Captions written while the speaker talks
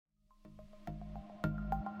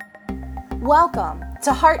Welcome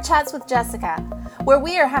to Heart Chats with Jessica, where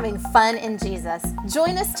we are having fun in Jesus.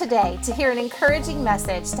 Join us today to hear an encouraging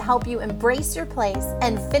message to help you embrace your place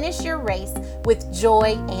and finish your race with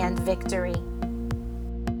joy and victory.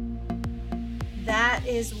 That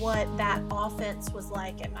is what that offense was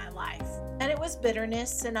like in my life. And it was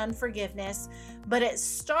bitterness and unforgiveness, but it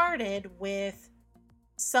started with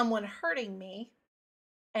someone hurting me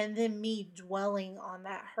and then me dwelling on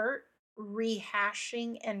that hurt,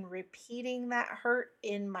 rehashing and repeating that hurt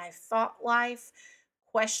in my thought life,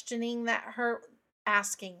 questioning that hurt,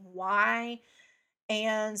 asking why,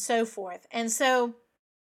 and so forth. And so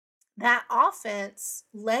that offense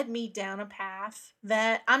led me down a path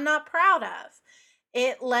that I'm not proud of.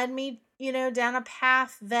 It led me, down a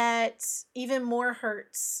path that even more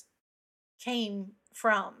hurts came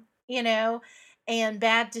from, and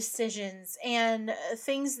bad decisions and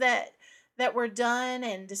things that were done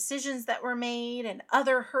and decisions that were made and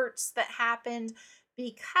other hurts that happened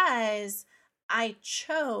because I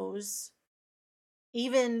chose,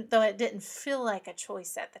 even though it didn't feel like a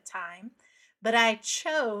choice at the time, but I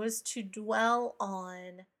chose to dwell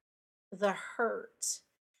on the hurt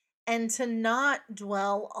and to not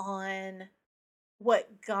dwell on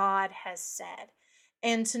what God has said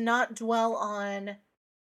and to not dwell on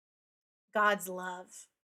God's love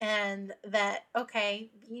and that, okay,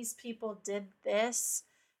 these people did this.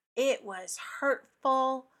 It was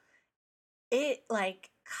hurtful. It like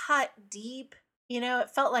cut deep, it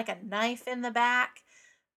felt like a knife in the back,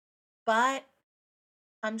 but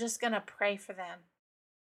I'm just going to pray for them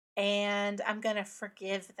and I'm going to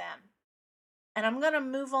forgive them and I'm going to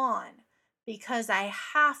move on because I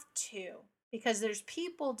have to, because there's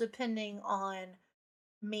people depending on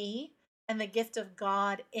me and the gift of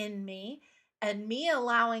God in me, and me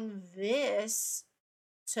allowing this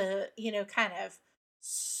to, kind of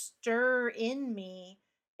stir in me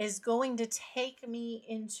is going to take me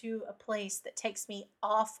into a place that takes me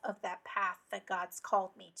off of that path that God's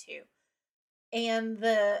called me to. And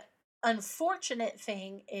the unfortunate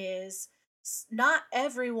thing is, not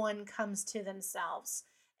everyone comes to themselves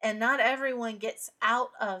and not everyone gets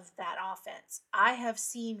out of that offense. I have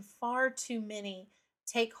seen far too many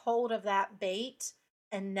take hold of that bait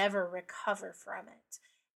and never recover from it.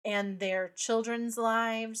 And their children's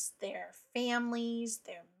lives, their families,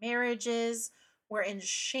 their marriages were in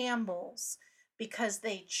shambles because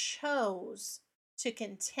they chose to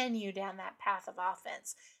continue down that path of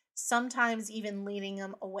offense, sometimes even leading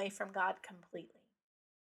them away from God completely.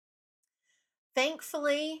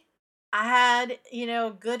 Thankfully, I had,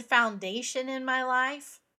 a good foundation in my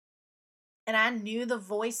life, and I knew the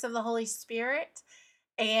voice of the Holy Spirit.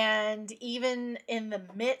 And even in the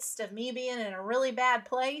midst of me being in a really bad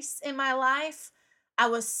place in my life, I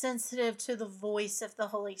was sensitive to the voice of the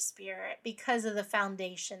Holy Spirit because of the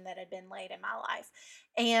foundation that had been laid in my life.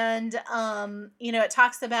 And, it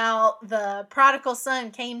talks about the prodigal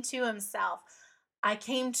son came to himself. I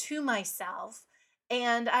came to myself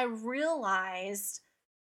and I realized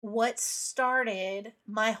what started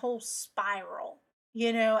my whole spiral,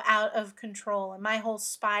 out of control and my whole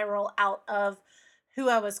spiral out of who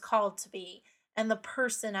I was called to be and the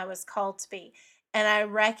person I was called to be. And I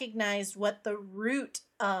recognized what the root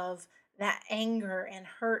of that anger and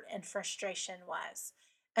hurt and frustration was.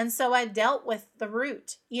 And so I dealt with the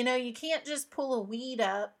root. You can't just pull a weed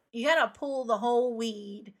up, you got to pull the whole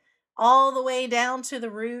weed all the way down to the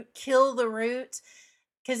root, kill the root.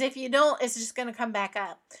 Because if you don't, it's just going to come back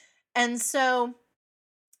up. And so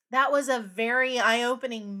that was a very eye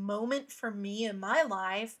opening moment for me in my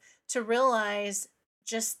life to realize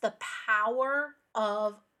just the power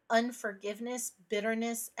of unforgiveness,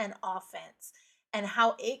 bitterness, and offense, and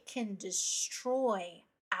how it can destroy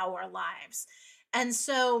our lives. And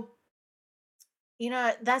so,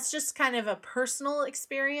 that's just kind of a personal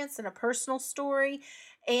experience and a personal story.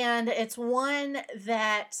 And it's one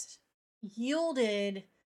that yielded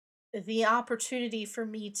the opportunity for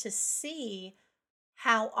me to see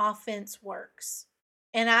how offense works.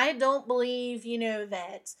 And I don't believe,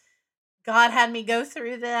 that God had me go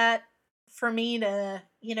through that for me to,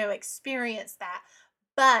 experience that.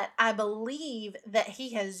 But I believe that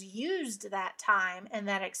He has used that time and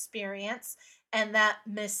that experience and that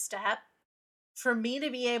misstep for me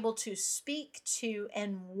to be able to speak to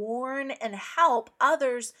and warn and help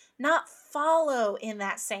others not follow in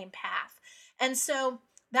that same path. And so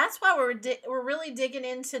that's why we're really digging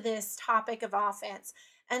into this topic of offense.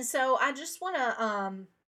 And so I just want to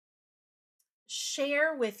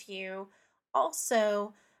share with you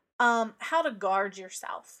also how to guard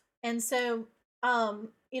yourself. And so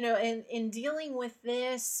in dealing with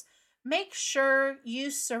this, Make sure you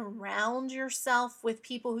surround yourself with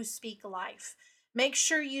people who speak life. Make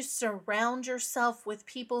sure you surround yourself with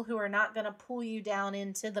people who are not going to pull you down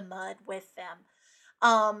into the mud with them.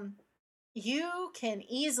 Um, you can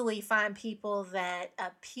easily find people that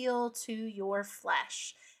appeal to your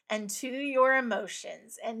flesh and to your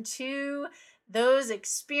emotions and to those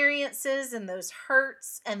experiences and those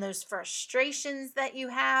hurts and those frustrations that you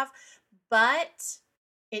have, but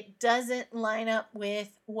it doesn't line up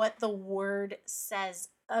with what the word says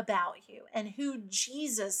about you and who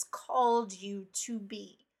Jesus called you to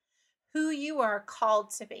be, who you are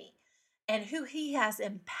called to be, and who He has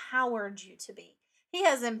empowered you to be. He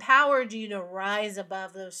has empowered you to rise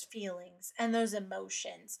above those feelings and those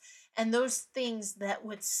emotions and those things that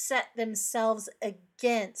would set themselves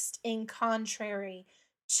against, in contrast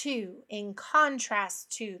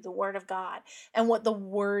to the Word of God and what the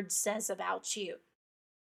Word says about you.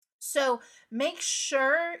 So make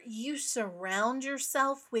sure you surround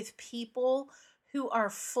yourself with people who are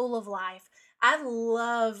full of life. I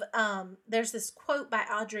love, there's this quote by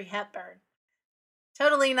Audrey Hepburn.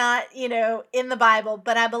 Totally not, in the Bible,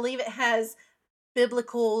 but I believe it has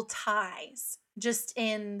biblical ties just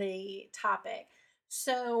in the topic.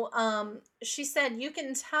 So she said, you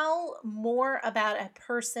can tell more about a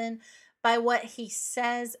person by what he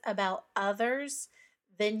says about others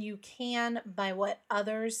than you can by what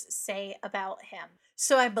others say about him.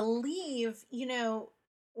 So I believe,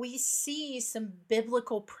 we see some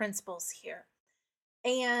biblical principles here.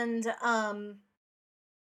 And,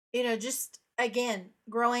 just again,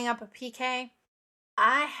 growing up a PK,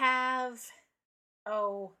 I have,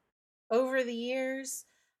 oh, over the years,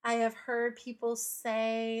 I have heard people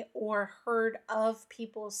say or heard of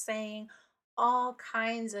people saying all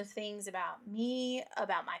kinds of things about me,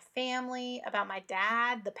 about my family, about my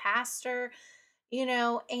dad, the pastor,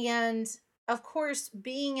 and of course,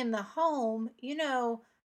 being in the home,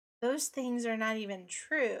 those things are not even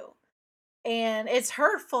true. And it's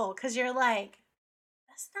hurtful because you're like,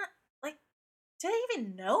 that's not like, do they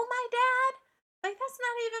even know my dad? Like, that's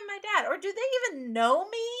not even my dad. Or do they even know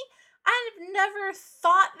me? I've never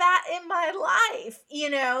thought that in my life,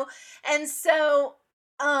 And so,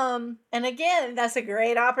 and again, that's a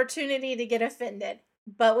great opportunity to get offended,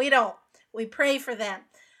 but we don't. We pray for them.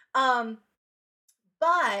 Um,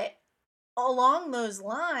 but along those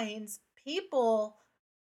lines, people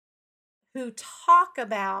who talk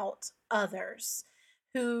about others,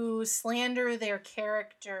 who slander their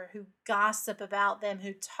character, who gossip about them,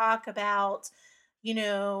 who talk about, you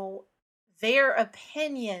know, their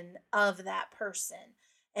opinion of that person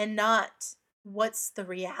and not what's the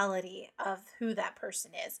reality of who that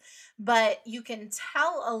person is. But you can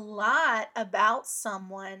tell a lot about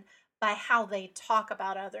someone by how they talk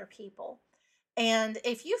about other people. And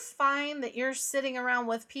if you find that you're sitting around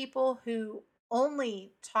with people who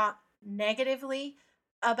only talk negatively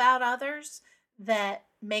about others, that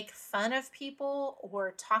make fun of people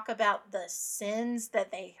or talk about the sins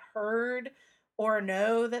that they heard or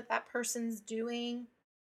know that that person's doing,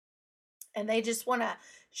 and they just want to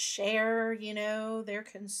share, their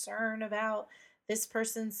concern about this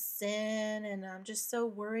person's sin, and I'm just so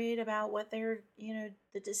worried about what they're,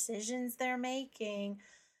 the decisions they're making.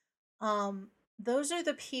 um, those are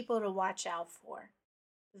the people to watch out for.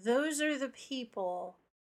 Those are the people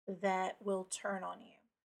that will turn on you.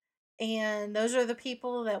 And those are the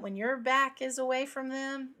people that when your back is away from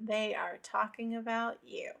them, they are talking about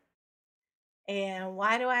you. And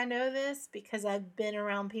why do I know this? Because I've been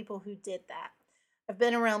around people who did that. I've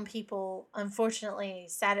been around people, unfortunately,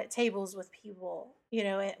 sat at tables with people,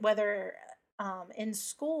 whether in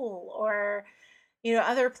school or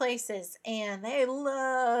other places, and they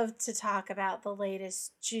love to talk about the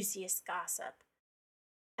latest, juiciest gossip.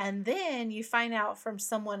 And then you find out from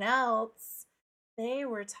someone else they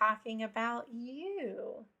were talking about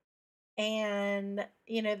you. And,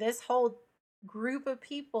 this whole group of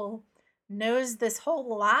people knows this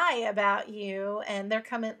whole lie about you. And they're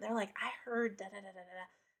like, I heard da da da da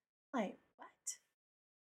da. Like, what?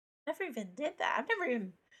 Never even did that. I've never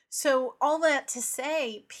even. So, all that to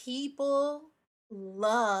say, people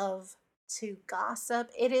love to gossip.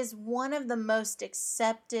 It is one of the most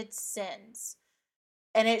accepted sins,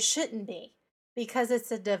 and it shouldn't be because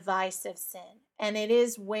it's a divisive sin. And it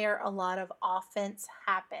is where a lot of offense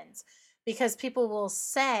happens because people will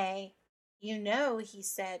say, he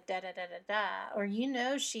said da da da da da,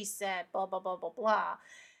 or she said blah, blah, blah, blah, blah.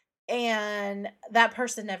 And that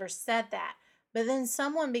person never said that. But then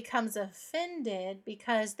someone becomes offended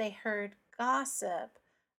because they heard gossip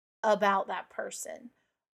about that person,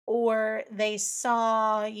 or they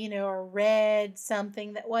saw, or read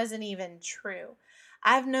something that wasn't even true.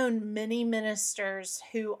 I've known many ministers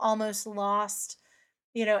who almost lost,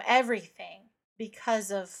 everything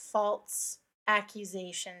because of false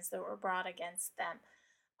accusations that were brought against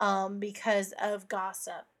them, because of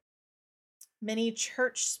gossip. Many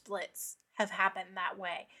church splits have happened that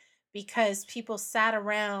way because people sat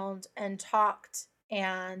around and talked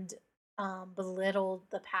and belittled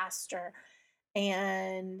the pastor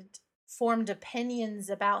and formed opinions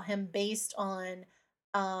about him based on,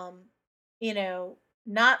 um, you know,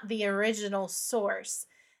 not the original source.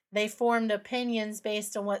 They formed opinions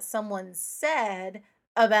based on what someone said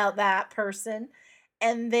about that person.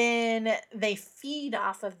 And then they feed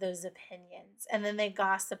off of those opinions and then they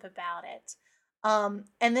gossip about it.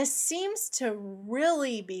 And this seems to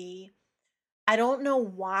really be, I don't know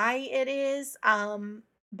why it is,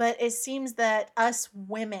 but it seems that us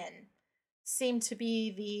women seem to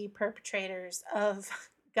be the perpetrators of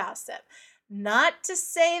gossip. Not to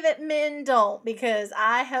say that men don't, because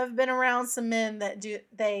I have been around some men that do,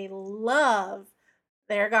 they love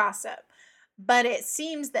their gossip. But it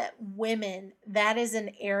seems that women, that is an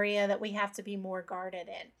area that we have to be more guarded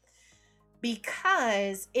in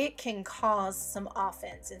because it can cause some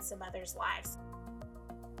offense in some others' lives.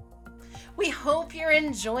 We hope you're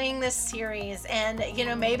enjoying this series and,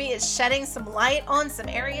 maybe it's shedding some light on some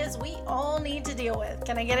areas we all need to deal with.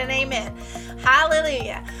 Can I get an amen?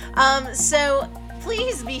 Hallelujah. So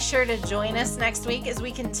please be sure to join us next week as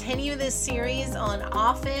we continue this series on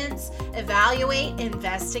offense, evaluate,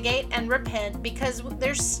 investigate, and repent, because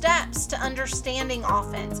there's steps to understanding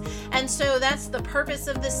offense. And so that's the purpose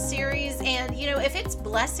of this series. And, if it's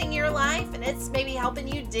blessing your life and it's maybe helping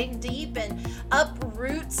you dig deep and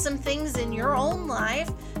uproot some things in your own life,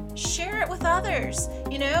 share it with others.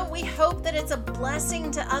 We hope that it's a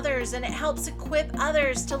blessing to others and it helps equip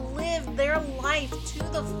others to live their life to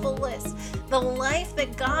the fullest, the life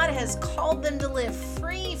that God has called them to live,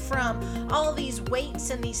 free from all these weights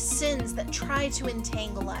and these sins that try to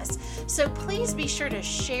entangle us. So please be sure to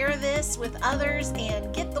share this with others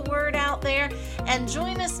and get the word out there, and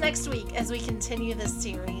join us next week as we continue this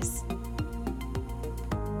series.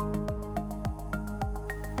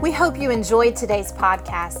 We hope you enjoyed today's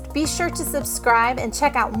podcast. Be sure to subscribe and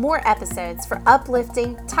check out more episodes for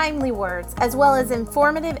uplifting, timely words, as well as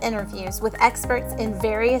informative interviews with experts in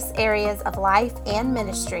various areas of life and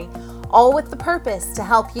ministry, all with the purpose to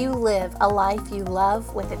help you live a life you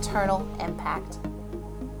love with eternal impact.